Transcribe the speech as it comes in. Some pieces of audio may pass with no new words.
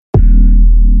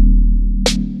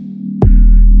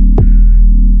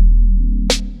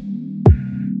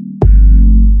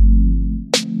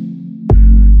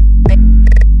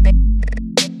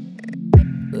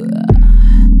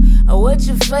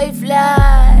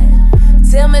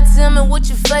tell me what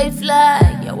your faith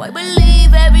like. Yo, I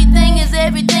believe everything is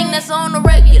everything that's on the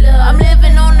regular. I'm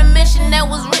living on the mission that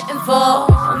was written for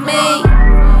me.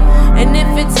 And if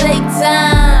it take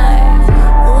time,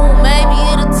 ooh, maybe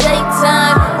it'll take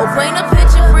time. Or paint a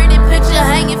picture, pretty picture,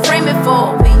 hang it, frame it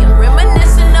for me. I'm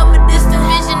reminiscing of a distant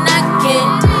vision I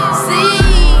can't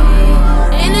see.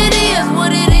 And it is what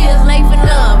it is, life and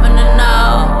love and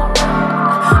all.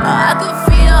 I can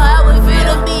feel how it feel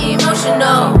to be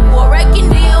emotional. Or I can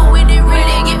deal with it,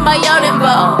 really get my y'all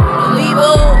involved.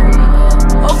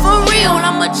 Oh, for real,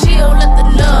 I'ma chill, let the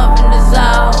love and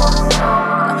dissolve.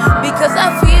 Because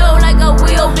I feel like I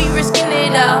will be risking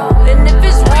it all. And if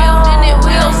it's real, then it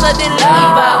will suddenly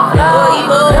leave out.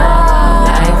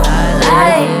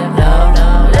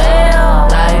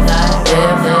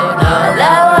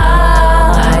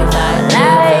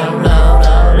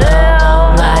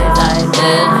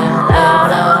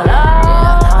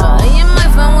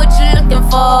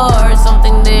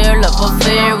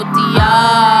 Affair with the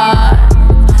art.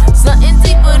 Something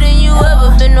deeper than you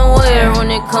ever been aware. When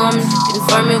it comes, you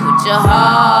confirm it with your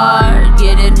heart.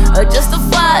 Get it?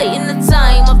 Justify in the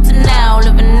time up to now.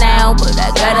 Living now, but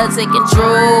I gotta take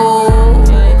control.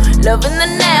 Loving the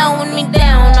now, when me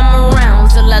down, I'm around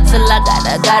till I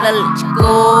gotta let you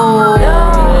go.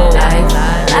 Life,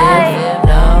 live,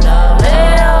 love,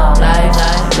 live, life,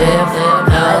 live,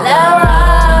 love.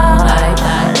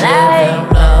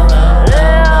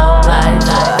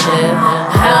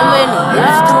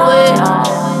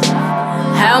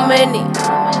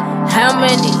 How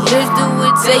many years do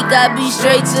it take? I be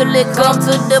straight till it comes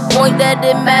to the point that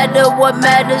it matter. What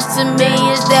matters to me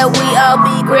is that we all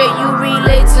be great. You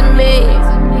relate to me.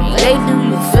 Relate, do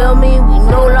you feel me? We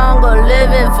no longer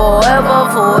living forever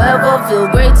feel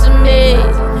great to me.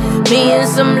 Me and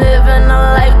some living a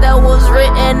life that was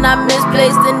written. I'm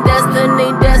misplaced in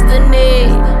destiny.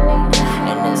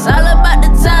 And it's all about the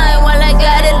time while I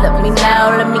got it. Love me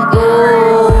now, let me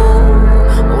go.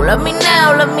 Love me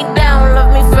now, love me down,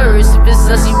 love me first. If it's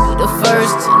us, you be the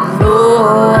first to know.